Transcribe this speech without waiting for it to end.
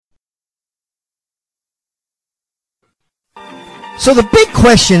So the big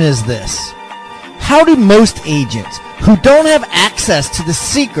question is this: how do most agents who don't have access to the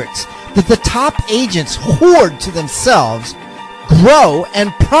secrets that the top agents hoard to themselves grow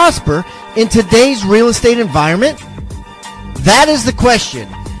and prosper in today's real estate environment? That is the question,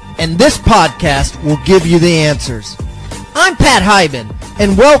 and this podcast will give you the answers. I'm Pat Hiban,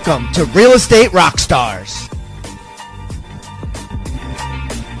 and welcome to Real Estate Rockstars.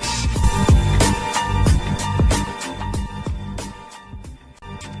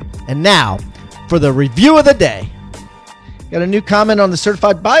 And now, for the review of the day. Got a new comment on the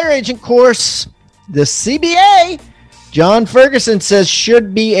Certified Buyer Agent course. The CBA, John Ferguson says,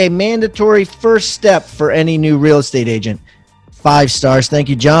 should be a mandatory first step for any new real estate agent. 5 stars. Thank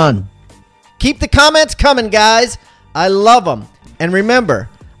you, John. Keep the comments coming, guys. I love them. And remember,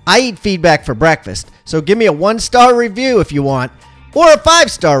 I eat feedback for breakfast. So give me a 1-star review if you want, or a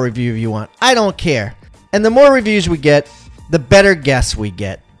 5-star review if you want. I don't care. And the more reviews we get, the better guests we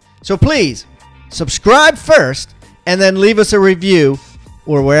get. So please, subscribe first, and then leave us a review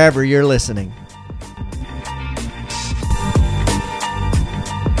or wherever you're listening.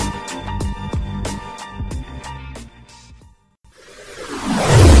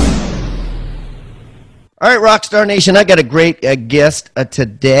 All right, Rockstar Nation, I got a great guest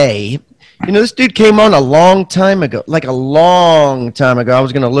today. You know, this dude came on a long time ago, I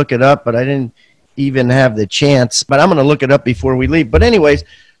was going to look it up, but I didn't even have the chance. But I'm going to look it up before we leave. But anyways,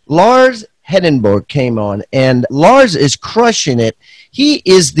 Lars Hedenborg came on, and Lars is crushing it. He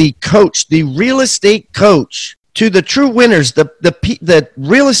is the coach, the real estate coach to the true winners, the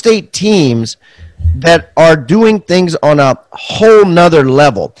real estate teams that are doing things on a whole nother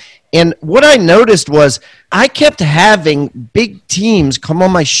level. And what I noticed was I kept having big teams come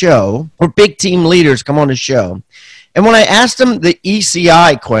on my show, or big team leaders come on the show. And when I asked them the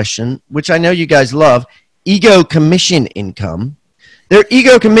ECI question, which I know you guys love, ego commission income, their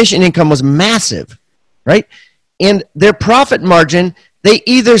ego commission income was massive, right? And their profit margin, they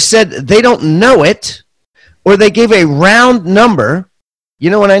either said they don't know it, or they gave a round number. You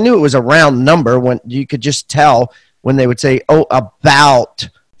know, when I knew it was a round number, when you could just tell when they would say, oh, about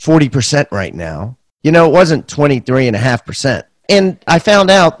 40% right now. You know, it wasn't 23.5%. And I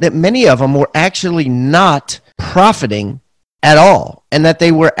found out that many of them were actually not profiting at all, and that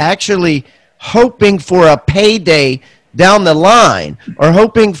they were actually hoping for a payday down the line, or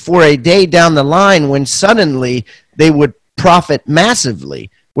hoping for a day down the line when suddenly they would profit massively,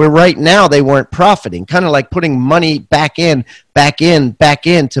 where right now they weren't profiting, kind of like putting money back in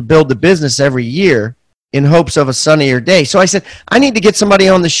to build the business every year in hopes of a sunnier day. So I said, I need to get somebody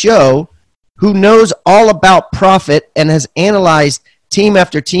on the show who knows all about profit and has analyzed team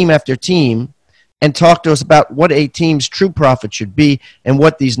after team after team and talk to us about what a team's true profit should be and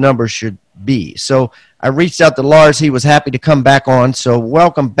what these numbers should be. So I reached out to Lars. He was happy to come back on. So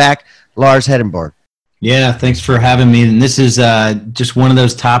welcome back, Lars Hedenborg. Yeah, thanks for having me. And this is just one of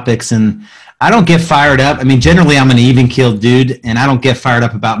those topics. And I don't get fired up. I mean, generally I'm an even-keeled dude, and I don't get fired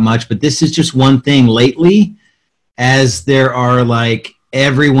up about much. But this is just one thing lately, as there are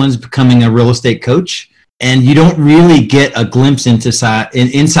everyone's becoming a real estate coach, and you don't really get a glimpse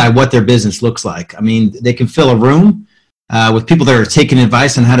inside what their business looks like. I mean, they can fill a room with people that are taking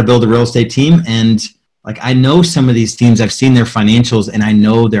advice on how to build a real estate team. And I know some of these teams, I've seen their financials, and I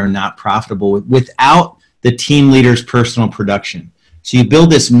know they're not profitable without the team leader's personal production. So you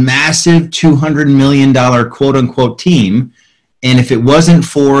build this massive $200 million quote unquote team. And if it wasn't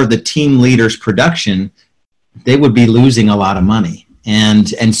for the team leader's production, they would be losing a lot of money.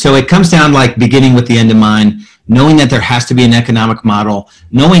 And so it comes down beginning with the end in mind, knowing that there has to be an economic model,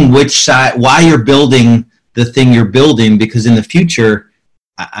 knowing which side, why you're building the thing you're building, because in the future,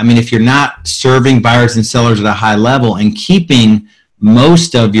 I mean, if you're not serving buyers and sellers at a high level and keeping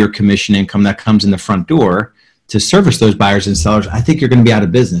most of your commission income that comes in the front door to service those buyers and sellers, I think you're going to be out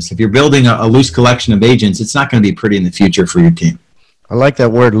of business. If you're building a loose collection of agents, it's not going to be pretty in the future for your team. I like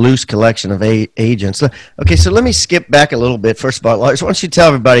that word, loose collection of agents. Okay, so let me skip back a little bit. First of all, Lars, why don't you tell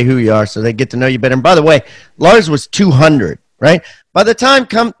everybody who you are so they get to know you better? And by the way, Lars was 200, right? By the time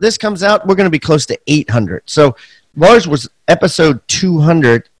this comes out, we're going to be close to 800. So Lars was episode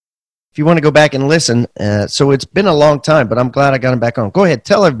 200. If you want to go back and listen, so it's been a long time, but I'm glad I got him back on. Go ahead,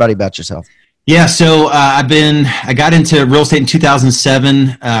 tell everybody about yourself. Yeah, so I got into real estate in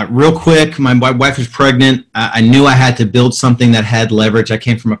 2007. Real quick, my wife was pregnant. I knew I had to build something that had leverage. I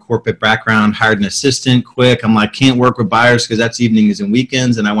came from a corporate background, hired an assistant quick. I'm like, can't work with buyers because that's evenings and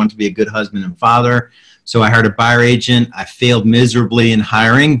weekends, and I want to be a good husband and father. So I hired a buyer agent. I failed miserably in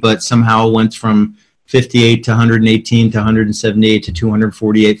hiring, but somehow went from 58 to 118 to 178 to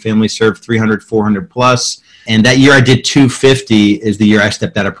 248 families served, 300, 400 plus. And that year I did 250 is the year I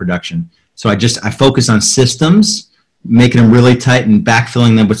stepped out of production. So I focus on systems, making them really tight and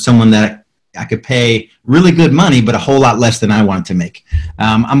backfilling them with someone that I could pay really good money, but a whole lot less than I wanted to make.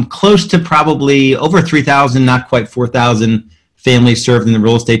 I'm close to probably over 3,000, not quite 4,000 families served in the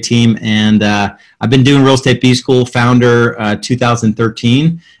real estate team. And I've been doing Real Estate B School, founder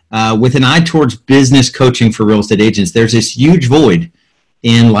 2013, with an eye towards business coaching for real estate agents. There's this huge void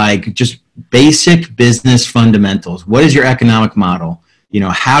in like just basic business fundamentals. What is your economic model?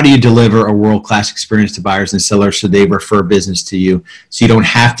 How do you deliver a world-class experience to buyers and sellers so they refer business to you, so you don't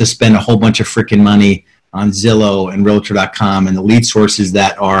have to spend a whole bunch of freaking money on Zillow and Realtor.com and the lead sources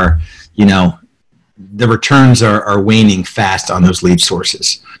that are, the returns are waning fast on those lead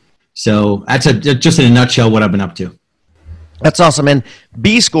sources. So that's just in a nutshell what I've been up to. That's awesome. And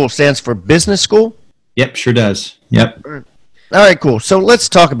B School stands for business school? Yep, sure does. Yep. All right, cool. So let's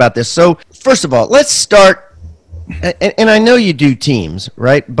talk about this. So first of all, let's start. And I know you do teams,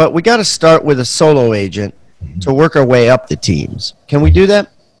 right? But we got to start with a solo agent to work our way up the teams. Can we do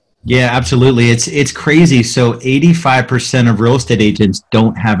that? Yeah, absolutely. It's crazy. So 85% of real estate agents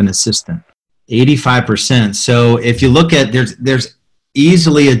don't have an assistant. 85%. So if you look at, there's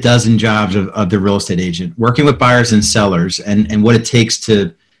easily a dozen jobs of the real estate agent working with buyers and sellers and what it takes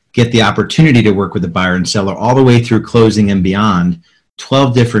to get the opportunity to work with a buyer and seller all the way through closing and beyond.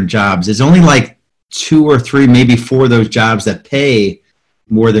 12 different jobs. There's only like 2 or 3, maybe 4 of those jobs that pay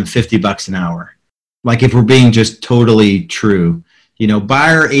more than $50 an hour. Like if we're being just totally true,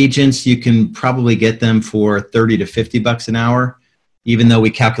 buyer agents, you can probably get them for $30 to $50 an hour, even though we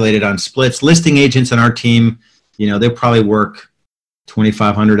calculated on splits. Listing agents on our team, they'll probably work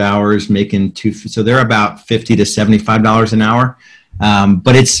 2,500 hours making so they're about $50 to $75 an hour.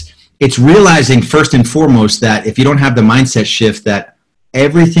 But it's realizing first and foremost that if you don't have the mindset shift that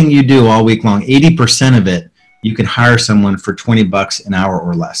everything you do all week long, 80% of it, you can hire someone for $20 an hour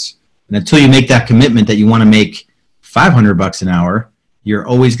or less. And until you make that commitment that you want to make $500 an hour, you're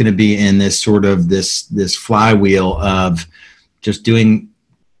always going to be in this sort of this flywheel of just doing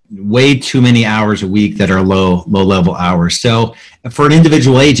way too many hours a week that are low level hours. So for an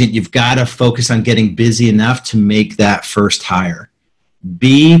individual agent, you've got to focus on getting busy enough to make that first hire.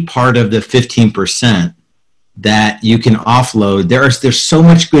 Be part of the 15% that you can offload. There's so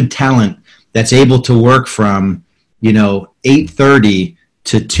much good talent that's able to work from 8:30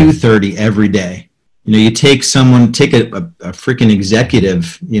 to 2:30 every day. You take a freaking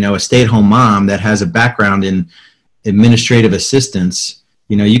executive, a stay-at-home mom that has a background in administrative assistance.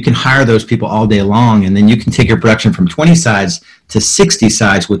 You can hire those people all day long, and then you can take your production from 20 sides to 60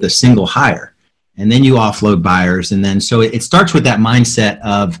 sides with a single hire, and then you offload buyers. And then so it starts with that mindset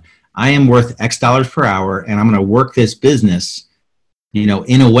of, I am worth X dollars per hour, and I'm going to work this business,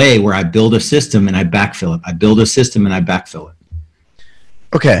 in a way where I build a system and I backfill it. I build a system and I backfill it.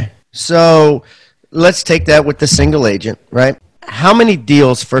 Okay. So let's take that with the single agent, right? How many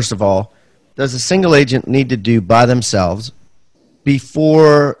deals, first of all, does a single agent need to do by themselves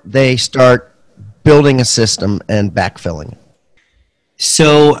before they start building a system and backfilling?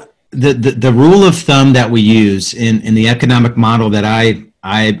 So the rule of thumb that we use in the economic model that I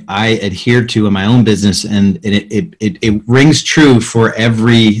adhere to in my own business, and it rings true for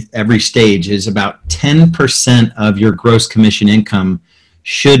every stage, is about 10% of your gross commission income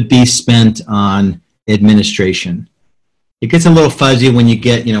should be spent on administration. It gets a little fuzzy when you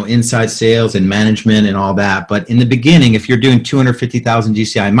get, inside sales and management and all that. But in the beginning, if you're doing 250,000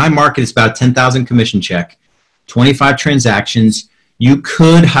 GCI, my market is about 10,000 commission check, 25 transactions. You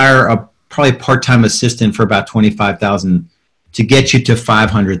could hire a probably part-time assistant for about 25,000 to get you to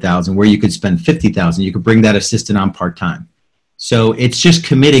 500,000, where you could spend 50,000. You could bring that assistant on part-time. So it's just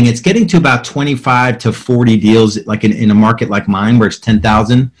committing. It's getting to about 25 to 40 deals, like in a market like mine, where it's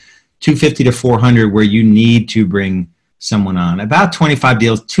 10,000, 250 to 400, where you need to bring someone on. About 25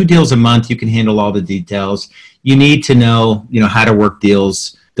 deals, 2 deals a month. You can handle all the details. You need to know, how to work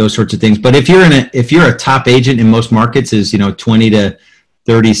deals, those sorts of things. But if you're a top agent in most markets, is 20 to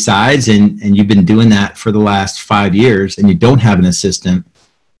 30 sides, and you've been doing that for the last 5 years, and you don't have an assistant,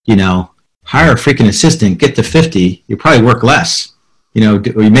 hire a freaking assistant, get to 50, you probably work less, or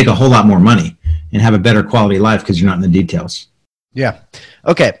you make a whole lot more money and have a better quality of life because you're not in the details. Yeah.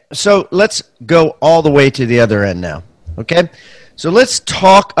 Okay. So let's go all the way to the other end now. Okay. So let's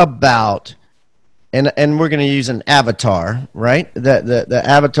talk about, and we're going to use an avatar, right? The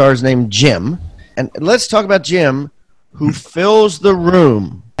avatar is named Jim. And let's talk about Jim, who fills the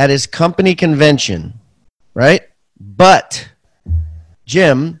room at his company convention, right? But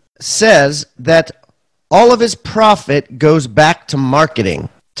Jim says that all of his profit goes back to marketing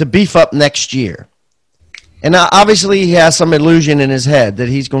to beef up next year. And obviously he has some illusion in his head that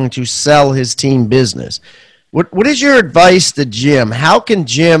he's going to sell his team business. What is your advice to Jim? How can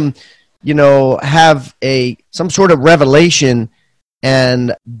Jim, have some sort of revelation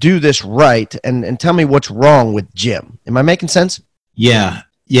and do this right? And tell me what's wrong with Jim. Am I making sense? Yeah.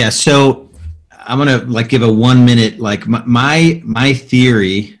 So I'm gonna give a 1 minute, my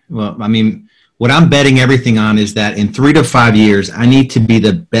theory. Well, I mean, what I'm betting everything on is that in 3 to 5 years, I need to be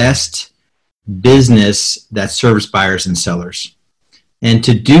the best business that serves buyers and sellers. And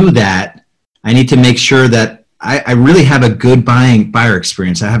to do that, I need to make sure that I really have a good buyer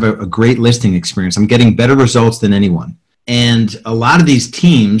experience. I have a great listing experience. I'm getting better results than anyone. And a lot of these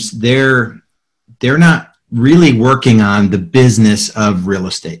teams, they're not really working on the business of real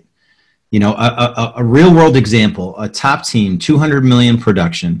estate. A real world example, a top team, 200 million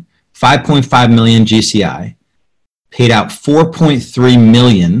production, 5.5 million GCI, paid out 4.3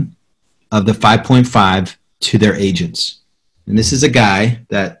 million of the 5.5 to their agents. And this is a guy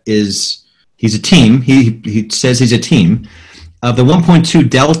that he's a team. He says he's a team. Of the 1.2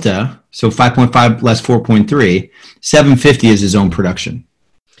 delta, so 5.5 less 4.3, 750 is his own production.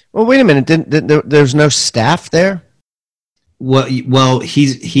 Well, wait a minute. There's no staff there? Well,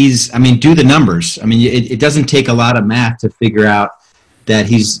 he's. I mean, do the numbers. I mean, it doesn't take a lot of math to figure out that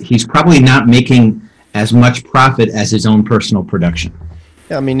he's probably not making as much profit as his own personal production.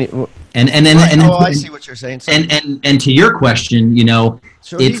 Yeah, I mean, I see what you're saying. And to your question,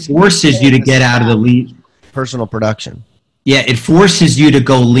 it forces you to get out of the lead. Personal production. Yeah, it forces you to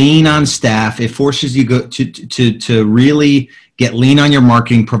go lean on staff. It forces you to really get lean on your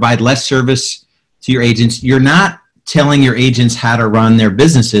marketing, provide less service to your agents. You're not telling your agents how to run their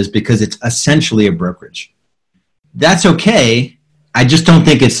businesses because it's essentially a brokerage. That's okay. I just don't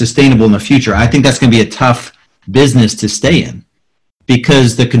think it's sustainable in the future. I think that's going to be a tough business to stay in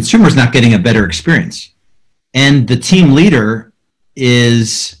because the consumer's not getting a better experience. And the team leader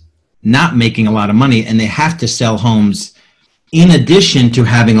is not making a lot of money, and they have to sell homes in addition to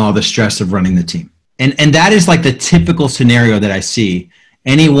having all the stress of running the team. And that is like the typical scenario that I see.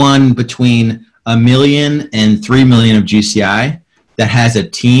 Anyone between $1 million and $3 million of GCI that has a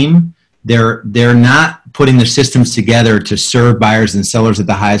team, they're not putting the systems together to serve buyers and sellers at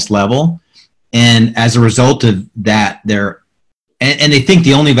the highest level. And as a result of that, and they think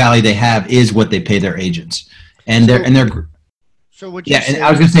the only value they have is what they pay their agents. And So what you and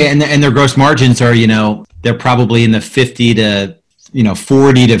I was going to say, and their gross margins are, they're probably in the 40 to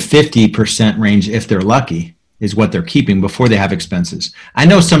 50% range if they're lucky, is what they're keeping before they have expenses. I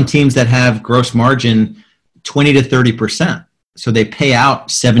know some teams that have gross margin 20 to 30%. So they pay out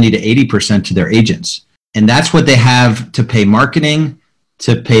 70 to 80% to their agents. And that's what they have to pay marketing,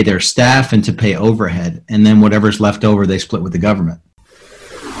 to pay their staff, and to pay overhead. And then whatever's left over, they split with the government.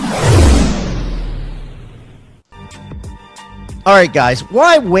 All right, guys,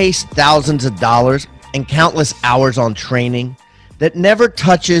 why waste thousands of dollars and countless hours on training that never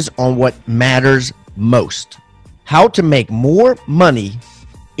touches on what matters most? How to make more money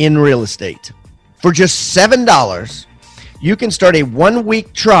in real estate. For just $7, you can start a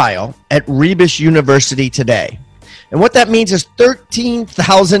 1-week trial at Rebus University today. And what that means is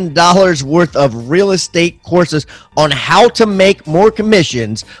 $13,000 worth of real estate courses on how to make more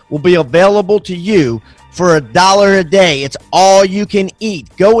commissions will be available to you for $1 a day. It's all you can eat.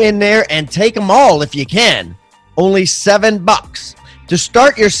 Go in there and take them all if you can. Only $7. To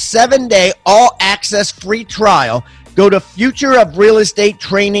start your 7-day all-access free trial, go to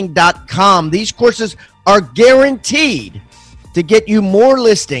futureofrealestatetraining.com. These courses are guaranteed to get you more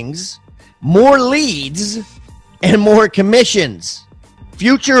listings, more leads, and more commissions.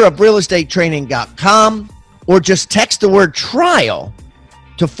 Futureofrealestatetraining.com, or just text the word trial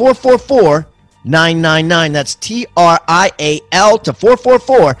to 444-999. That's TRIAL to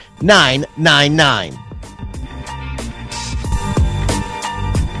 444-999.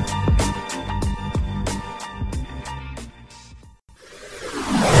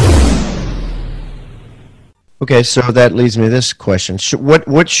 Okay, so that leads me to this question.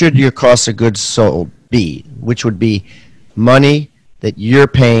 What should your cost of goods sold be? Which would be money that you're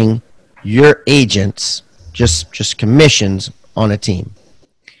paying your agents, just commissions on a team.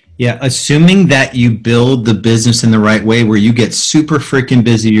 Yeah, assuming that you build the business in the right way where you get super freaking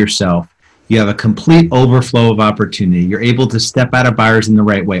busy yourself, you have a complete overflow of opportunity, you're able to step out of buyers in the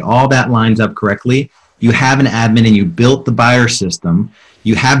right way, all that lines up correctly, you have an admin and you built the buyer system,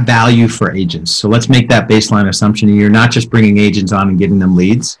 you have value for agents. So let's make that baseline assumption. You're not just bringing agents on and giving them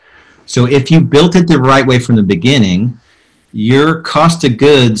leads. So if you built it the right way from the beginning, your cost of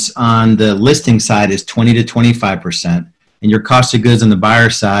goods on the listing side is 20 to 25%, and your cost of goods on the buyer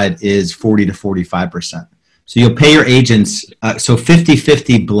side is 40 to 45%. So you'll pay your agents, so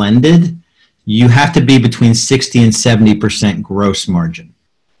 50-50 blended, you have to be between 60 and 70% gross margin.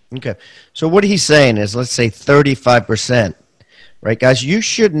 Okay. So what he's saying is, let's say 35%, right, guys? You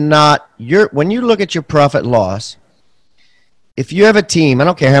should not, when you look at your profit loss, if you have a team, I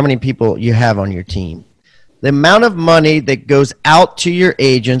don't care how many people you have on your team, the amount of money that goes out to your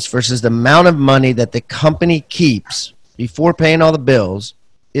agents versus the amount of money that the company keeps before paying all the bills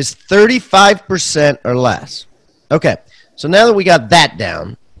is 35% or less. Okay, so now that we got that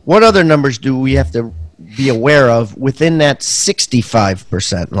down, what other numbers do we have to be aware of within that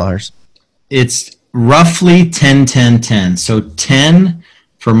 65%, Lars? It's roughly 10-10-10. So 10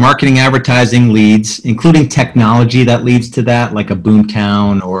 for marketing, advertising, leads, including technology that leads to that, like a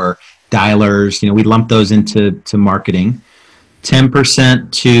Boomtown or dialers. We lump those into marketing.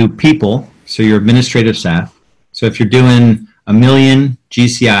 10% to people, so your administrative staff. So if you're doing $1 million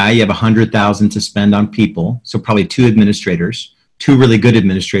GCI, you have 100,000 to spend on people. So probably 2 administrators, 2 really good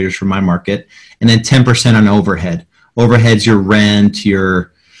administrators for my market, and then 10% on overhead. Overhead's your rent,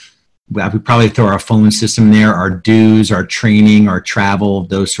 we probably throw our phone system there, our dues, our training, our travel,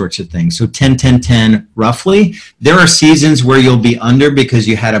 those sorts of things. So 10-10-10 roughly. There are seasons where you'll be under because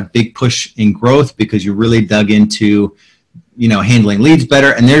you had a big push in growth because you really dug into, handling leads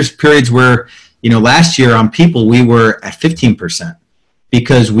better. And there's periods where, last year on people, we were at 15%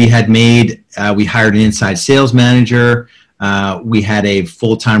 because we had we hired an inside sales manager. We had a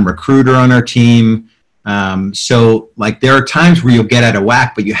full-time recruiter on our team. So there are times where you'll get out of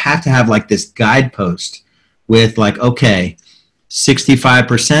whack, but you have to have this guidepost with okay,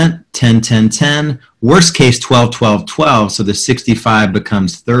 65%, 10-10-10, worst case 12-12-12. So the 65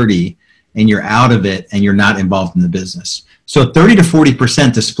 becomes 30 and you're out of it and you're not involved in the business. So 30 to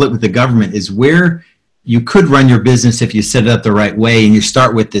 40% to split with the government is where you could run your business if you set it up the right way and you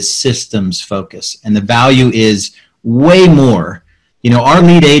start with this systems focus. And the value is way more. Our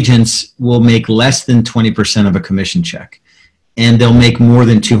lead agents will make less than 20% of a commission check, and they'll make more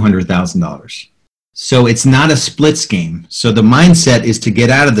than $200,000. So it's not a splits game. So the mindset is to get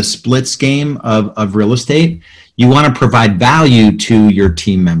out of the splits game of real estate. You want to provide value to your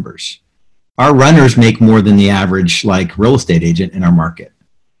team members. Our runners make more than the average real estate agent in our market.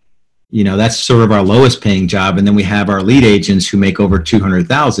 That's sort of our lowest paying job. And then we have our lead agents who make over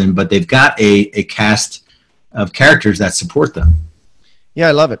 200,000, but they've got a cast of characters that support them. Yeah,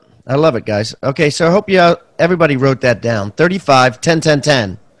 I love it. I love it, guys. Okay, so I hope everybody wrote that down. 35,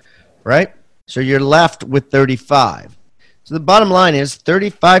 10-10-10, right? So you're left with 35. So the bottom line is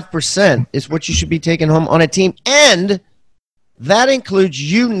 35% is what you should be taking home on a team, and that includes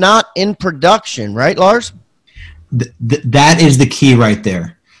you not in production, right, Lars? That is the key right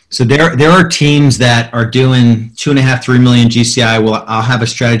there. So there are teams that are doing 2.5-3 million GCI. Well, I'll have a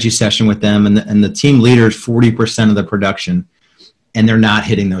strategy session with them, and the team leader is 40% of the production, and they're not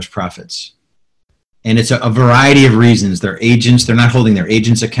hitting those profits. And it's a variety of reasons. They're agents. They're not holding their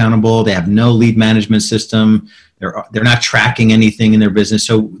agents accountable. They have no lead management system. They're not tracking anything in their business.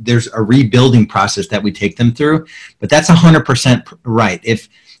 So there's a rebuilding process that we take them through. But that's 100% right. If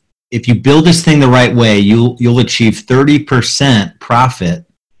you build this thing the right way, you'll achieve 30% profit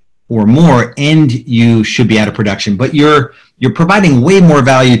or more, and you should be out of production. But you're providing way more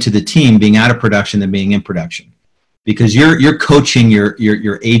value to the team being out of production than being in production, because you're coaching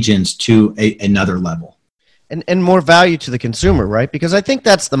your agents to another level. And more value to the consumer, right? Because I think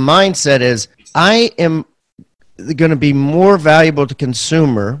that's the mindset is I am going to be more valuable to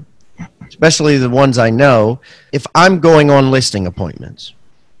consumer, especially the ones I know, if I'm going on listing appointments,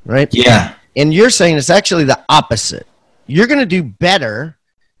 right? Yeah. And you're saying it's actually the opposite. You're going to do better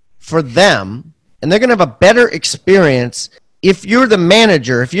for them, and they're going to have a better experience if you're the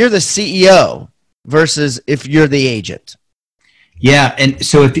manager, if you're the CEO, versus if you're the agent. Yeah, and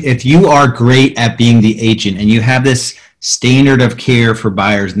so if you are great at being the agent and you have this standard of care for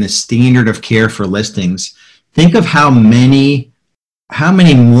buyers and this standard of care for listings, think of how many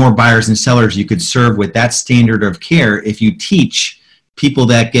more buyers and sellers you could serve with that standard of care if you teach people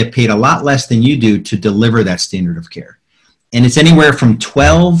that get paid a lot less than you do to deliver that standard of care. And it's anywhere from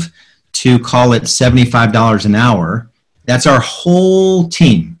 12 to call it $75 an hour. That's our whole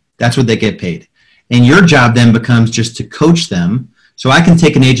team. That's what they get paid. And your job then becomes just to coach them. So I can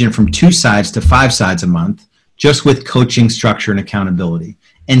take an agent from 2 sides to 5 sides a month just with coaching, structure, and accountability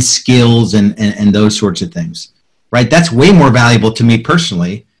and skills and those sorts of things, right? That's way more valuable to me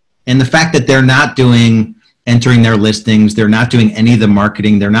personally. And the fact that they're not entering their listings, they're not doing any of the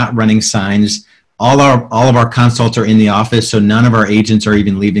marketing, they're not running signs, all of our consults are in the office, so none of our agents are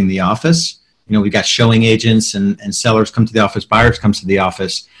even leaving the office. We've got showing agents and sellers come to the office, buyers come to the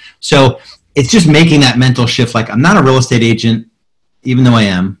office. So it's just making that mental shift. Like, I'm not a real estate agent, even though I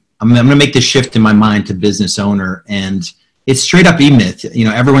am. I'm going to make this shift in my mind to business owner. And it's straight up E-Myth.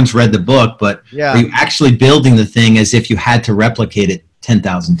 Everyone's read the book, but are you actually building the thing as if you had to replicate it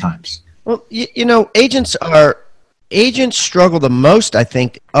 10,000 times? Well, agents struggle the most, I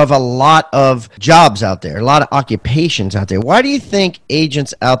think, of a lot of jobs out there, a lot of occupations out there. Why do you think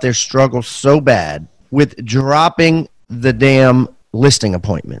agents out there struggle so bad with dropping the damn listing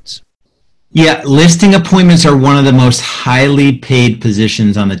appointments? Yeah, listing appointments are one of the most highly paid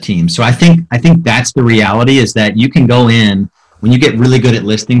positions on the team. So I think that's the reality, is that you can go in, when you get really good at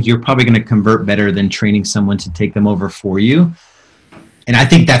listings, you're probably going to convert better than training someone to take them over for you. And I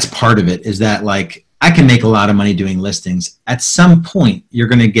think that's part of it, is that, like, I can make a lot of money doing listings. At some point, you're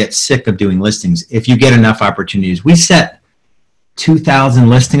going to get sick of doing listings if you get enough opportunities. We set 2,000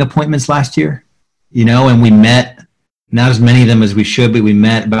 listing appointments last year, and we met not as many of them as we should, but we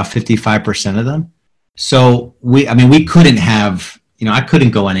met about 55% of them. So we couldn't have, I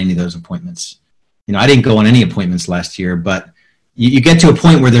couldn't go on any of those appointments. I didn't go on any appointments last year, but you get to a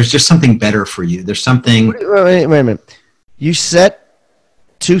point where there's just something better for you. There's something. Wait a minute. You set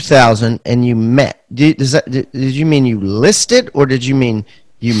 2,000 and you met. Did you mean you listed, or did you mean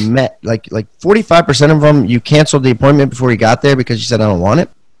you met? Like 45% of them, you canceled the appointment before you got there because you said, I don't want it?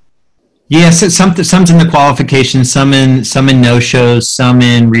 Yes, some's in the qualifications, some in no-shows, some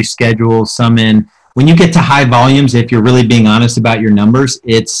in reschedules, some in, when you get to high volumes, if you're really being honest about your numbers,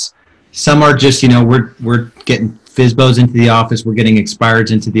 some are just, we're getting FSBOs into the office, we're getting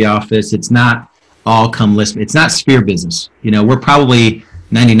expireds into the office. It's not all come list. It's not sphere business. We're probably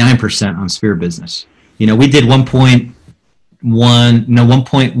 99% on sphere business. We did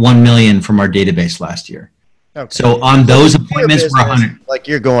 1.1 million from our database last year. Okay. So on those appointments, we're 100. Like,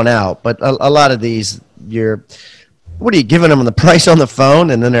 you're going out, but a lot of these, what are you giving them the price on the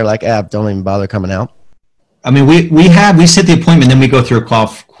phone, and then they're like, don't even bother coming out? I mean, we set the appointment, then we go through a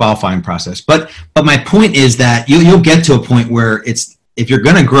qualifying process. But my point is that you'll get to a point where if you're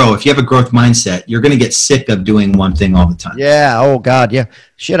going to grow, if you have a growth mindset, you're going to get sick of doing one thing all the time. Yeah. Oh God. Yeah.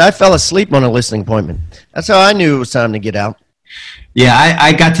 Shit. I fell asleep on a listing appointment. That's how I knew it was time to get out. Yeah,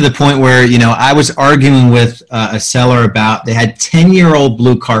 I got to the point where, I was arguing with a seller about, they had 10-year-old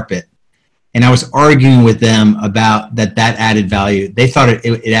blue carpet, and I was arguing with them about that added value. They thought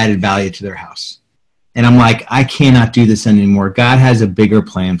it added value to their house. And I'm like, I cannot do this anymore. God has a bigger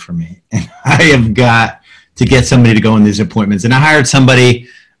plan for me, and I have got to get somebody to go on these appointments. And I hired somebody,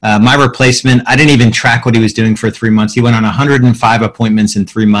 my replacement. I didn't even track what he was doing for 3 months. He went on 105 appointments in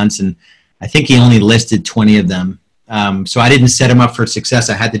 3 months, and I think he only listed 20 of them. So I didn't set him up for success.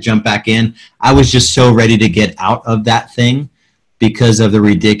 I had to jump back in. I was just so ready to get out of that thing because of the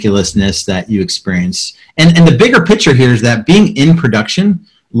ridiculousness that you experience. And the bigger picture here is that being in production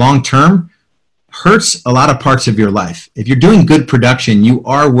long-term hurts a lot of parts of your life. If you're doing good production, you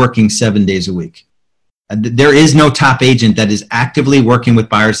are working 7 days a week. There is no top agent that is actively working with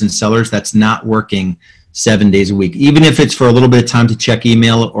buyers and sellers that's not working 7 days a week. Even if it's for a little bit of time to check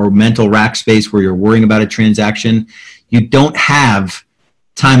email or mental rack space where you're worrying about a transaction, you don't have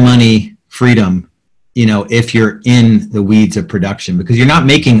time, money, freedom, if you're in the weeds of production, because you're not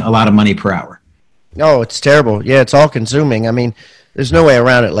making a lot of money per hour. No, it's terrible. Yeah, it's all consuming. I mean, there's no way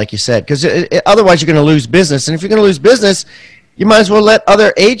around it, like you said, because otherwise you're going to lose business. And if you're going to lose business, you might as well let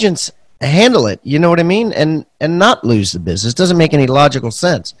other agents handle it. You know what I mean? And not lose the business. It doesn't make any logical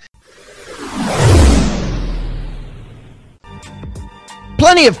sense.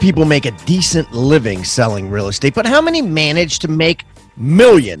 Plenty of people make a decent living selling real estate, but how many manage to make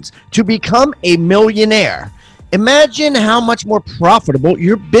millions, to become a millionaire? Imagine how much more profitable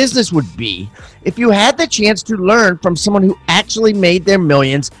your business would be if you had the chance to learn from someone who actually made their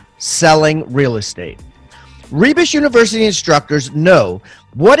millions selling real estate. Rebus University instructors know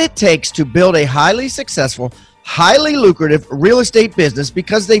what it takes to build a highly successful, highly lucrative real estate business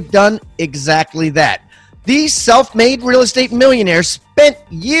because they've done exactly that. These self-made real estate millionaires spent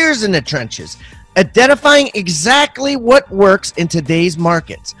years in the trenches, identifying exactly what works in today's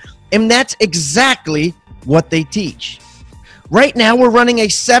markets. And that's exactly what they teach. Right now, we're running a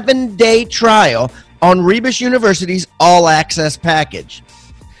 7-day trial on Rebus University's All Access package.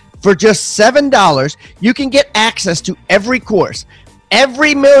 For just $7, you can get access to every course.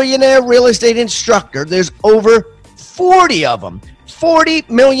 Every millionaire real estate instructor, there's over 40 of them. 40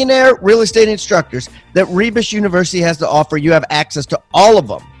 millionaire real estate instructors that Rebus University has to offer. You have access to all of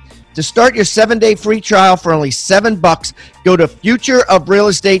them. To start your 7-day free trial for only $7, go to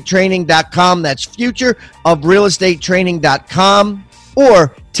futureofrealestatetraining.com. That's futureofrealestatetraining.com,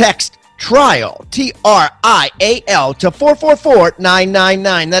 or text TRIAL, TRIAL, to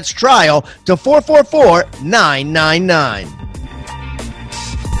 444-999. That's TRIAL to 444-999.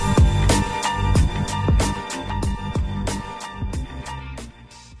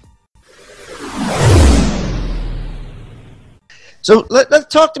 So let's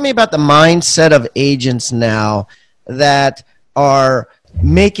talk to me about the mindset of agents now that are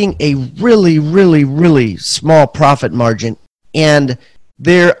making a really, really, really small profit margin, and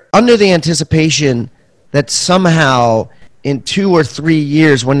they're under the anticipation that somehow in 2 or 3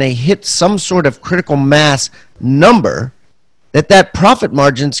 years, when they hit some sort of critical mass number, that profit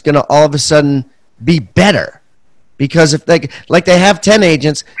margin is going to all of a sudden be better. Because if they have 10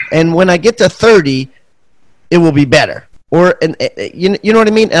 agents, and when I get to 30, it will be better. Or, you know what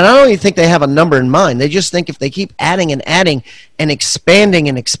I mean? And I don't even think they have a number in mind. They just think if they keep adding and adding and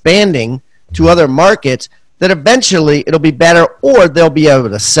expanding to other markets, that eventually it'll be better, or they'll be able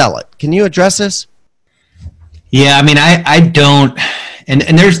to sell it. Can you address this? Yeah, I mean, I don't,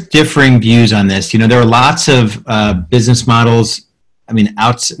 and there's differing views on this. You know, there are lots of business models, I mean,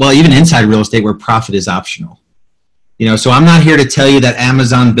 even inside real estate, where profit is optional. You know, so I'm not here to tell you that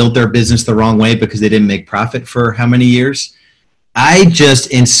Amazon built their business the wrong way because they didn't make profit for how many years.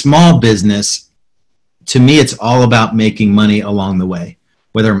 In small business, to me, it's all about making money along the way.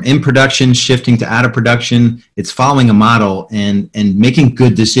 Whether I'm in production, shifting to out of production, it's following a model and making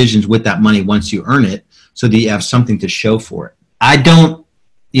good decisions with that money once you earn it, so that you have something to show for it. I don't,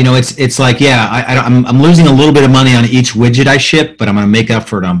 you know, it's like, yeah, I'm losing a little bit of money on each widget I ship, but I'm going to make up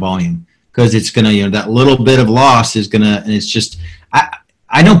for it on volume. Because it's going to, you know, that little bit of loss is going to, and it's just,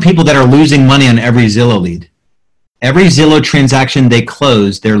 I know people that are losing money on every Zillow lead. Every Zillow transaction they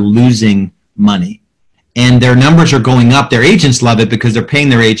close, they're losing money. And their numbers are going up. Their agents love it because they're paying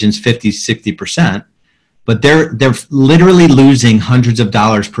their agents 50, 60%. But they're literally losing hundreds of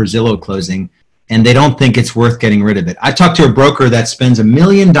dollars per Zillow closing, and they don't think it's worth getting rid of it. I talked to a broker that spends $1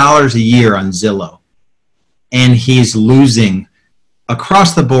 million a year on Zillow, and he's losing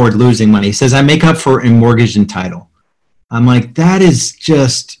across the board, losing money. He says, I make up for in mortgage and title. I'm like, that is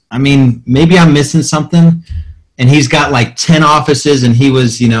just, I mean, maybe I'm missing something. And he's got like 10 offices, and he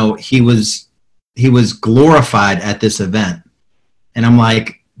was glorified at this event. And I'm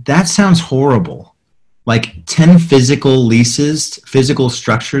like, that sounds horrible. Like 10 physical leases, physical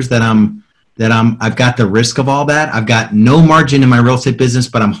structures I've got the risk of all that. I've got no margin in my real estate business,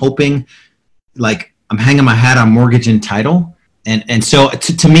 but I'm hoping, like, I'm hanging my hat on mortgage and title. And so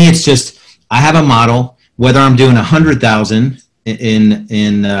to me, it's just, I have a model, whether I'm doing 100,000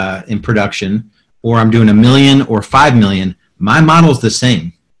 in production, or I'm doing $1 million or $5 million, my model is the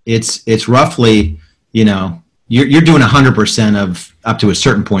same. It's roughly, you know, you're doing 100% of up to a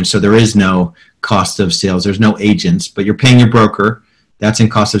certain point. So there is no cost of sales. There's no agents, but you're paying your broker. That's in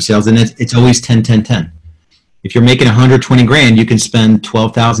cost of sales. And it's always 10, 10, 10. If you're making 120 grand, you can spend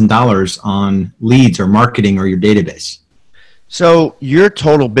 $12,000 on leads or marketing or your database. So your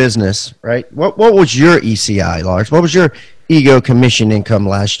total business, right? What was your ECI, Lars? What was your ego commission income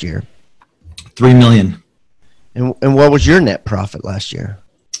last year? $3 million. And what was your net profit last year?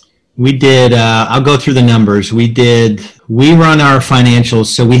 We did, I'll go through the numbers. We run our financials.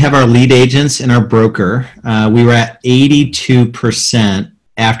 So we have our lead agents and our broker. We were at 82%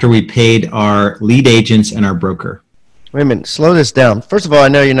 after we paid our lead agents and our broker. Wait a minute, slow this down. First of all, I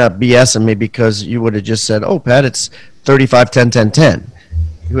know you're not BSing me, because you would have just said, oh, Pat, it's 35, 10, 10, 10.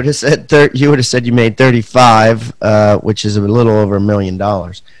 You would have said you made 35, which is a little over $1 million.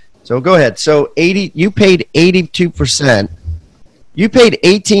 So go ahead. So you paid 82%. You paid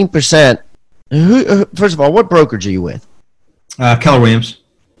 18%. First of all, what brokerage are you with? Keller Williams.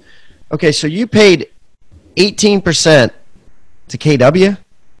 Okay, so you paid 18% to KW?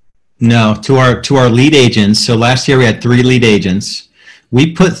 No, to our lead agents. So last year we had 3 lead agents.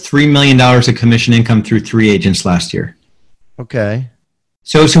 We put $3 million of commission income through 3 agents last year. Okay.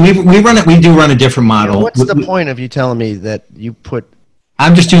 So we run it. We do run a different model. Yeah, what's the point of you telling me that you put?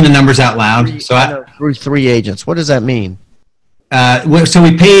 I'm just doing the numbers out loud. Through 3 agents. What does that mean? So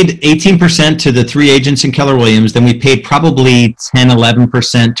we paid 18% to the 3 agents in Keller Williams. Then we paid probably 10,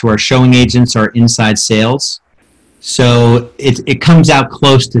 11% to our showing agents, our inside sales. So it comes out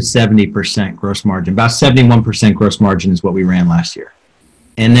close to 70% gross margin. About 71% gross margin is what we ran last year.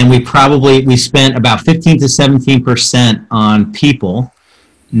 And then we spent about 15 to 17% on people.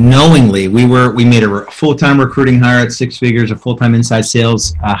 Knowingly, we made a full-time recruiting hire at 6 figures, a full-time inside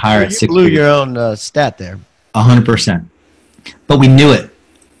sales hire at 6 figures. You blew your own stat there. 100%. But we knew it.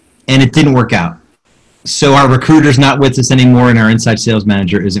 and it didn't work out. So our recruiter's not with us anymore, and our inside sales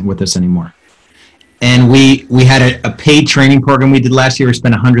manager isn't with us anymore. And we had a paid training program we did last year. We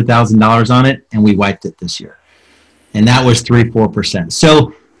spent $100,000 on it, and we wiped it this year. And that was 3-4%.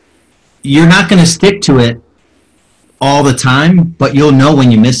 So you're not going to stick to it all the time, but you'll know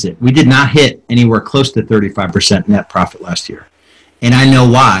when you miss it. We did not hit anywhere close to 35% net profit last year. And I know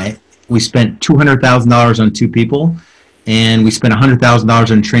why. We spent $200,000 on 2 people, and we spent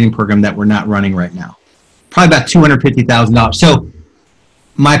 $100,000 on a training program that we're not running right now. Probably about $250,000. So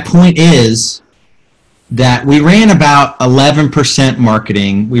my point is that we ran about 11%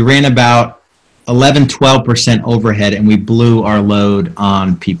 marketing. We ran about 11-12% overhead, and we blew our load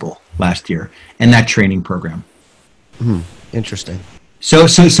on people last year and that training program. Interesting. So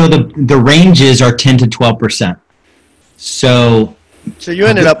the ranges are 10 to 12%. So you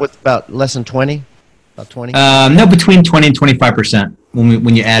ended up with about less than 20? About 20? No, between 20 and 25%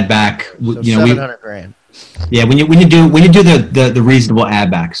 when you add back. So $700,000. Yeah, when you do the reasonable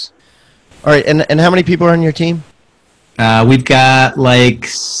add backs. All right, and how many people are on your team? We've got like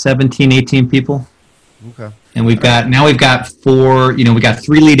 17, 18 people. Okay. And we've got 4, we got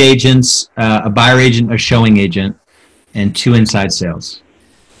 3 lead agents, a buyer agent, a showing agent, and 2 inside sales.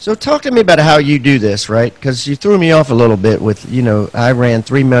 So talk to me about how you do this, right? Because you threw me off a little bit with, I ran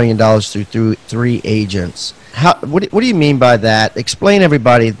 $3 million through 3 agents. What do you mean by that? Explain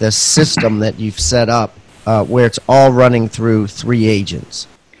everybody the system that you've set up where it's all running through 3 agents.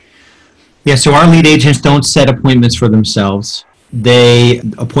 Yeah, so our lead agents don't set appointments for themselves.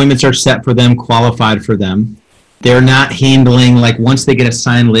 Appointments are set for them, qualified for them. They're not handling, like once they get a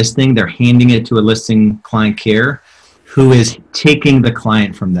signed listing, they're handing it to a listing client care who is taking the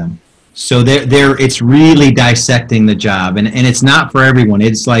client from them. So it's really dissecting the job, and it's not for everyone.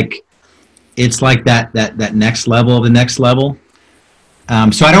 It's like that next level of the next level.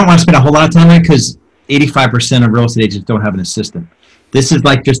 So I don't want to spend a whole lot of time on it because 85% of real estate agents don't have an assistant. This is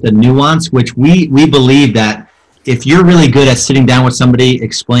like just a nuance, which we believe that if you're really good at sitting down with somebody,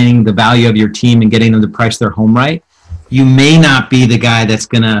 explaining the value of your team and getting them to price their home right, you may not be the guy that's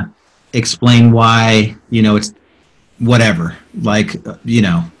going to explain why, it's whatever.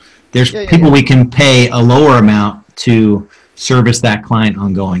 There's people we can pay a lower amount to service that client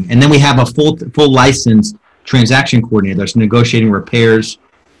ongoing. And then we have a full licensed transaction coordinator that's negotiating repairs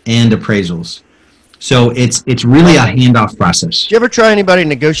and appraisals. So it's really a handoff process. Did you ever try anybody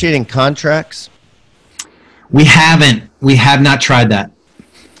negotiating contracts? We have not tried that.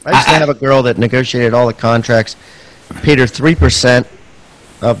 I used to have a girl that negotiated all the contracts, paid her 3%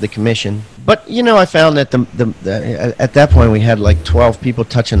 of the commission. But, I found that at that point we had like 12 people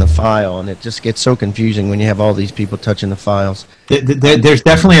touching the file, and it just gets so confusing when you have all these people touching the files. There's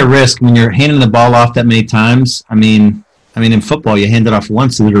definitely a risk when you're handing the ball off that many times. I mean, in football, you hand it off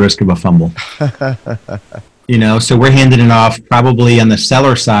once, so there's a risk of a fumble. So we're handing it off probably on the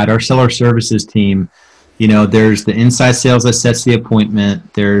seller side, our seller services team. There's the inside sales that sets the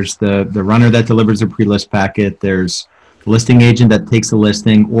appointment. There's the runner that delivers the pre-list packet. There's the listing agent that takes the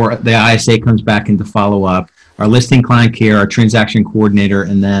listing, or the ISA comes back in to follow up. Our listing client care, our transaction coordinator,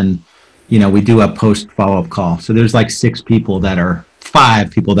 and then, we do a post follow-up call. So there's like 5 people that are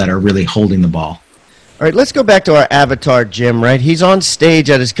really holding the ball. All right, let's go back to our avatar, Jim, right? He's on stage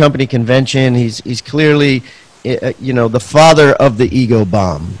at his company convention. He's clearly, the father of the ego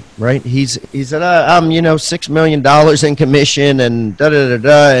bomb, right? He's at, I'm, $6 million in commission and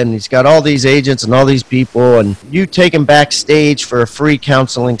da-da-da-da, and he's got all these agents and all these people, and you take him backstage for a free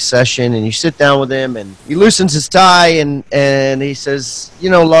counseling session, and you sit down with him, and he loosens his tie, and he says,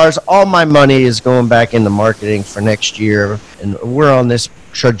 Lars, all my money is going back into marketing for next year, and we're on this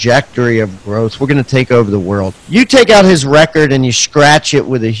trajectory of growth. We're going to take over the world. You take out his record and you scratch it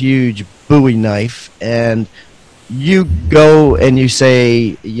with a huge Bowie knife, and you go and you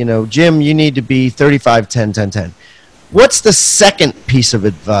say, Jim, you need to be 35, 10, 10, 10. What's the second piece of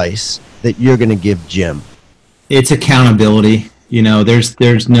advice that you're going to give Jim? It's accountability.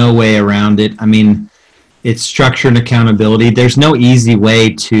 There's no way around it. I mean, it's structure and accountability. There's no easy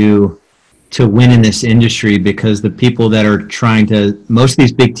way to win in this industry, because the people that are most of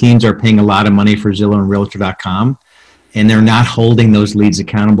these big teams are paying a lot of money for Zillow and Realtor.com, and they're not holding those leads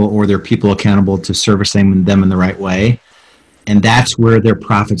accountable or their people accountable to servicing them in the right way. And that's where their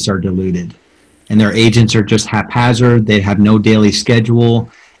profits are diluted. And their agents are just haphazard. They have no daily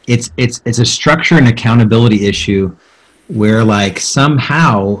schedule. It's a structure and accountability issue where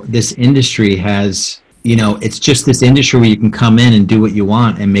somehow this industry has, it's just this industry where you can come in and do what you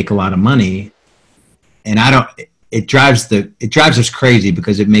want and make a lot of money. And it drives us crazy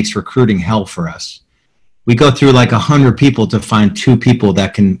because it makes recruiting hell for us. we go through like 100 people to find 2 people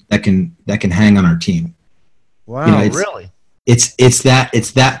that can hang on our team. Wow, really? It's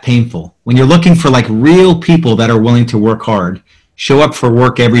that painful. When you're looking for like real people that are willing to work hard, show up for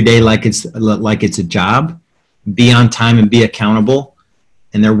work every day like it's a job, be on time and be accountable,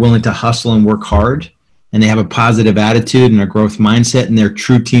 and they're willing to hustle and work hard, and they have a positive attitude and a growth mindset, and they're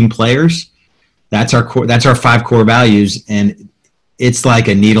true team players. That's our 5 core values, and it's like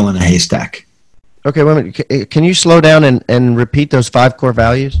a needle in a haystack. Okay, wait a minute. Can you slow down and repeat those 5 core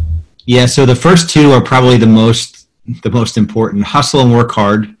values? Yeah, so the first 2 are probably the most important. Hustle and work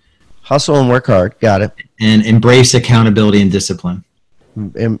hard. Hustle and work hard. Got it. And embrace accountability and discipline.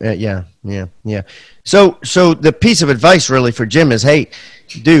 Yeah. So the piece of advice really for Jim is, hey,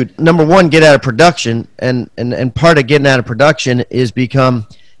 dude, number 1, get out of production, and part of getting out of production is become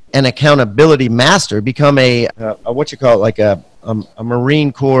an accountability master. Become a what you call it, like a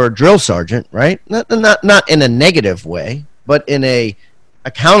Marine Corps drill sergeant, right? Not in a negative way, but in a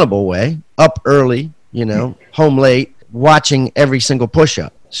accountable way. Up early, home late, watching every single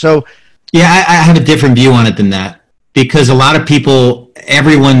push-up. So, yeah, I have a different view on it than that, because a lot of people,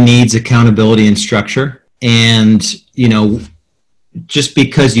 everyone needs accountability and structure, and just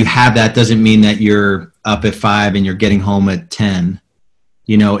because you have that doesn't mean that you're up at 5 and you're getting home at 10.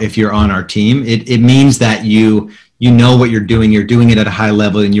 If you're on our team, it means that you know what you're doing it at a high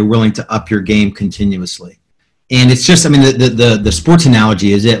level, and you're willing to up your game continuously. And it's just, the sports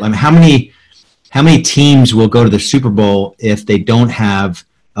analogy is it. How many teams will go to the Super Bowl if they don't have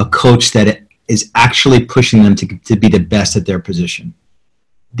a coach that is actually pushing them to be the best at their position?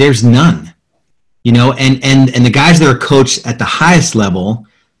 There's none. And the guys that are coached at the highest level,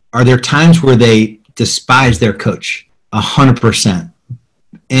 are there times where they despise their coach 100%.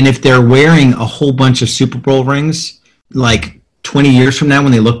 And if they're wearing a whole bunch of Super Bowl rings, like 20 years from now,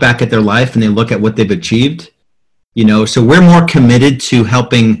 when they look back at their life and they look at what they've achieved, so we're more committed to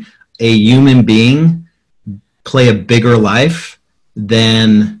helping a human being play a bigger life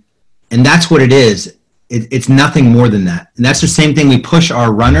and that's what it is. It's nothing more than that. And that's the same thing. We push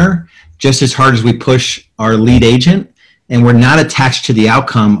our runner just as hard as we push our lead agent, and we're not attached to the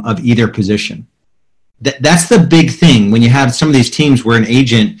outcome of either position. That's the big thing. When you have some of these teams where an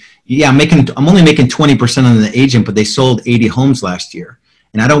agent, I'm only making 20% on the agent, but they sold 80 homes last year,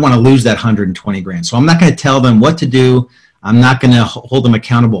 and I don't want to lose that $120,000. So I'm not going to tell them what to do. I'm not going to hold them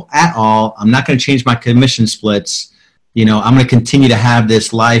accountable at all. I'm not going to change my commission splits. I'm going to continue to have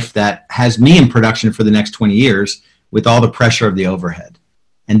this life that has me in production for the next 20 years with all the pressure of the overhead.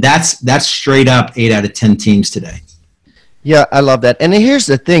 And that's straight up 8 out of 10 teams today. Yeah, I love that. And here's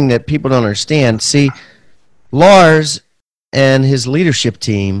the thing that people don't understand. See, Lars and his leadership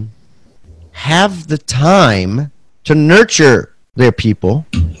team have the time to nurture their people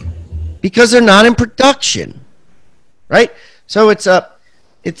because they're not in production, right? So it's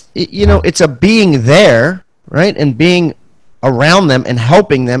a being there, right, and being around them and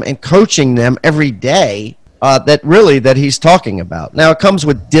helping them and coaching them every day that he's talking about. Now, it comes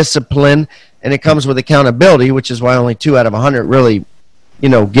with discipline and it comes with accountability, which is why only 2 out of 100 really,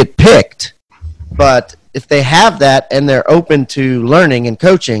 get picked. But if they have that and they're open to learning and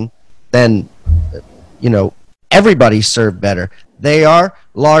coaching, then, everybody's served better. They are,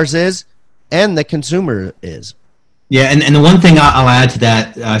 Lars is, and the consumer is. Yeah, and the one thing I'll add to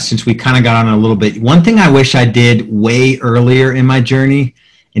that, since we kind of got on a little bit, one thing I wish I did way earlier in my journey,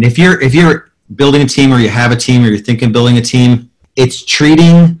 and if you're building a team or you have a team or you're thinking of building a team, it's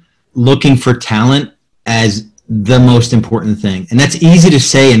treating looking for talent as the most important thing. And that's easy to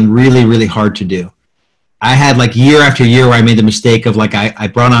say and really, really hard to do. I had like year after year where I made the mistake of I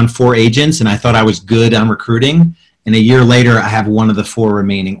brought on 4 agents and I thought I was good on recruiting. And a year later, I have 1 of the 4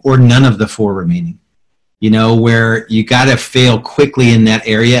 remaining or none of the 4 remaining. Where you got to fail quickly in that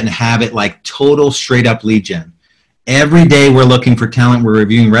area and have it like total straight up lead gen. Every day we're looking for talent. We're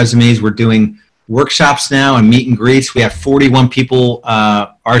reviewing resumes. We're doing workshops now and meet and greets. We have 41 people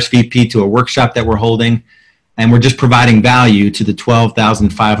RSVP to a workshop that we're holding. And we're just providing value to the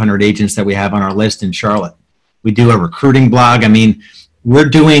 12,500 agents that we have on our list in Charlotte. We do a recruiting blog. We're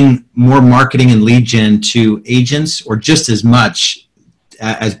doing more marketing and lead gen to agents or just as much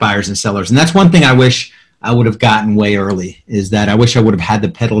as buyers and sellers. And that's one thing I wish I would have gotten way early, is that I wish I would have had the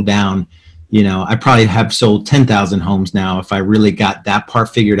pedal down. I probably have sold 10,000 homes now if I really got that part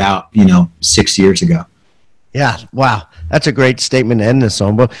figured out, 6 years ago. Yeah. Wow. That's a great statement to end this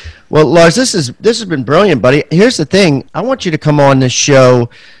on. Well, Lars, this has been brilliant, buddy. Here's the thing. I want you to come on this show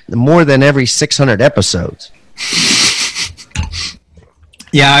more than every 600 episodes.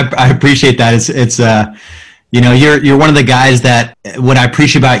 Yeah, I appreciate that. It's you're one of the guys that what I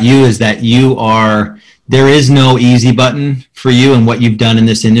appreciate about you is that you are there is no easy button for you and what you've done in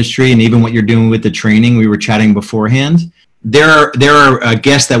this industry, and even what you're doing with the training. We were chatting beforehand. There are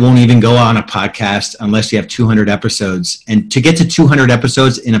guests that won't even go on a podcast unless you have 200 episodes. And to get to 200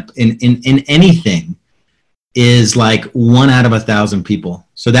 episodes in anything is like 1 out of 1,000 people.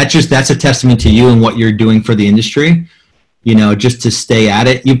 So that's a testament to you and what you're doing for the industry, you know, just to stay at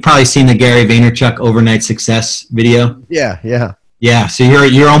it. You've probably seen the Gary Vaynerchuk overnight success video. Yeah, so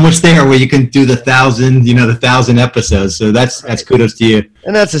you're almost there where you can do the 1,000 episodes. So that's kudos to you.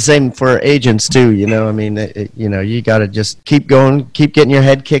 And that's the same for agents too. You know, I mean, you got to just keep going, keep getting your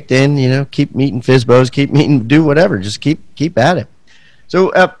head kicked in. You know, keep meeting FSBOs, do whatever. Just keep at it.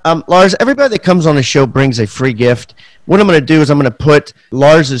 So, Lars, everybody that comes on the show brings a free gift. What I'm going to do is I'm going to put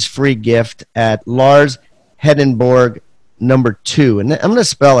Lars's free gift at Lars Hedenborg number 2, and I'm going to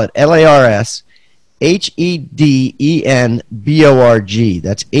spell it LARS. Hedenborg.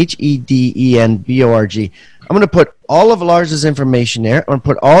 That's Hedenborg. I'm going to put all of Lars's information there. I'm going to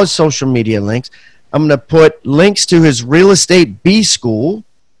put all his social media links. I'm going to put links to his real estate B school,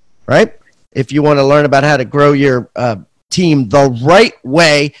 right? If you want to learn about how to grow your team the right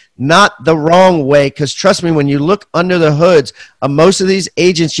way, not the wrong way. Because trust me, when you look under the hoods of most of these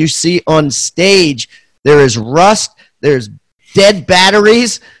agents you see on stage, there is rust, there's dead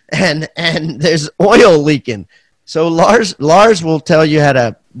batteries, and there's oil leaking. So Lars will tell you how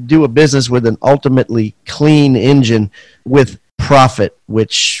to do a business with an ultimately clean engine with profit,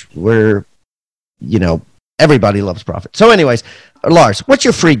 which everybody loves profit. So anyways, Lars, what's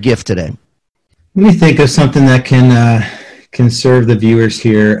your free gift today? Let me think of something that can serve the viewers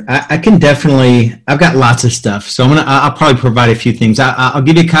here. I've got lots of stuff. So I'll probably provide a few things. I'll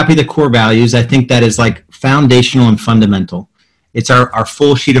give you a copy of the core values. I think that is like foundational and fundamental. It's our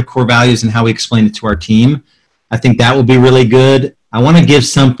full sheet of core values and how we explain it to our team. I think that will be really good. I want to give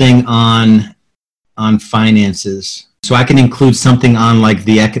something on finances. So I can include something on like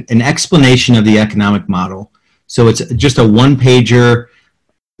an explanation of the economic model. So it's just a one-pager,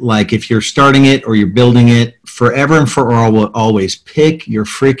 like if you're starting it or you're building it, forever and for always pick your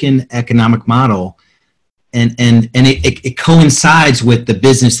freaking economic model. And it coincides with the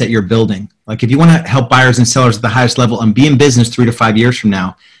business that you're building. Like if you want to help buyers and sellers at the highest level and be in business 3 to 5 years from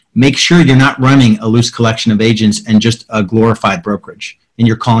now, make sure you're not running a loose collection of agents and just a glorified brokerage, and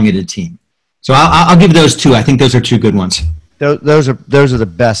you're calling it a team. So I'll give those 2. I think those are 2 good ones. Those are the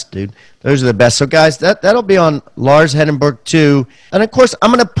best, dude. Those are the best. So guys, that'll be on Lars Hedenborg 2. And of course,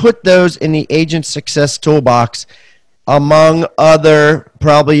 I'm going to put those in the Agent Success Toolbox, among other,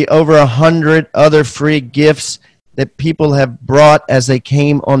 probably over 100 other free gifts that people have brought as they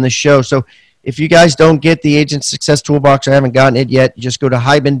came on the show. So if you guys don't get the Agent Success Toolbox or haven't gotten it yet, you just go to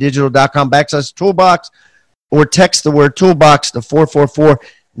hibandigital.com/toolbox or text the word toolbox to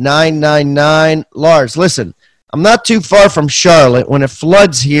 444-999. Lars, listen, I'm not too far from Charlotte. When it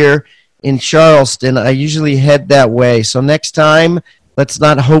floods here in Charleston, I usually head that way. So next time, let's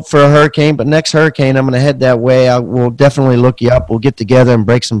not hope for a hurricane, but next hurricane, I'm going to head that way. I will definitely look you up. We'll get together and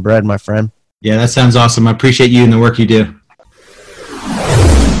break some bread, my friend. Yeah, that sounds awesome. I appreciate you and the work you do.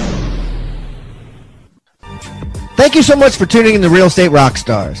 Thank you so much for tuning in to Real Estate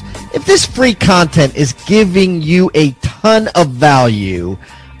Rockstars. If this free content is giving you a ton of value,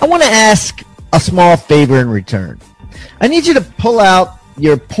 I want to ask a small favor in return. I need you to pull out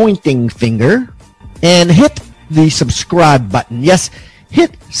your pointing finger and hit the subscribe button. Yes,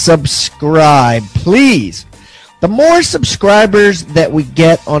 hit subscribe, please. The more subscribers that we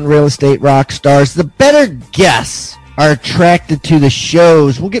get on Real Estate Rockstars, the better guests are attracted to the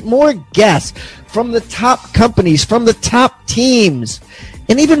shows. We'll get more guests from the top companies, from the top teams,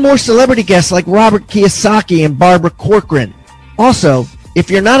 and even more celebrity guests like Robert Kiyosaki and Barbara Corcoran. Also,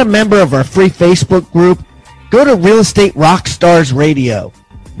 if you're not a member of our free Facebook group, go to Real Estate Rockstars Radio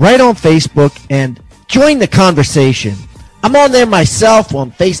right on Facebook and join the conversation. I'm on there myself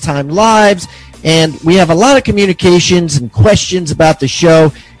on FaceTime Lives, and we have a lot of communications and questions about the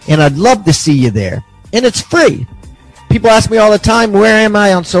show, and I'd love to see you there. And it's free. People ask me all the time, where am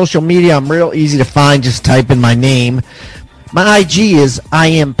I on social media? I'm real easy to find. Just type in my name. My IG is I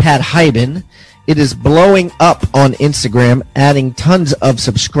am Pat Hiban. It is blowing up on Instagram, adding tons of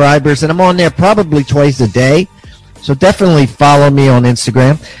subscribers, and I'm on there probably twice a day. So definitely follow me on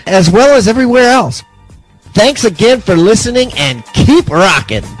Instagram, as well as everywhere else. Thanks again for listening, and keep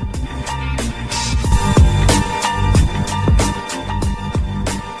rocking.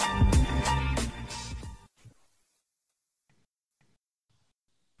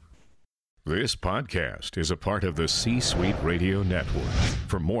 This podcast is a part of the C-Suite Radio Network.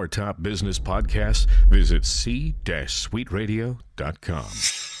 For more top business podcasts, visit c-suiteradio.com.